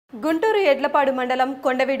గుంటూరు ఎడ్లపాడు మండలం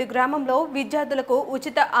కొండవీడు గ్రామంలో విద్యార్థులకు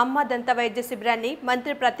ఉచిత అమ్మ దంత వైద్య శిబిరాన్ని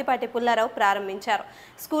మంత్రి ప్రత్తిపాటి పుల్లారావు ప్రారంభించారు.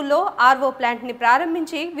 స్కూల్లో ఆర్వో ప్లాంట్ ని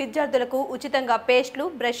ప్రారంభించి విద్యార్థులకు ఉచితంగా పేస్టులు,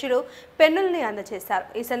 బ్రష్లు, పెన్నుల్ని అందజేశారు.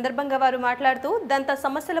 ఈ సందర్భంగా వారు మాట్లాడుతూ దంత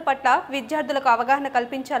సమస్యల పట్ల విద్యార్థులకు అవగాహన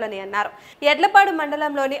కల్పించాలని అన్నారు. ఎడ్లపాడు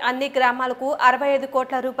మండలంలోని అన్ని గ్రామాలకు 65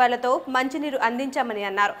 కోట్ల రూపాయలతో మంచినీరు అందించామని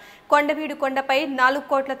అన్నారు. కొండవీడు కొండపై 4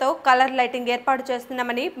 కోట్లతో కలర్ లైటింగ్ ఏర్పాటు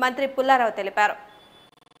చేస్తున్నామని మంత్రి పుల్లారావు తెలిపారు.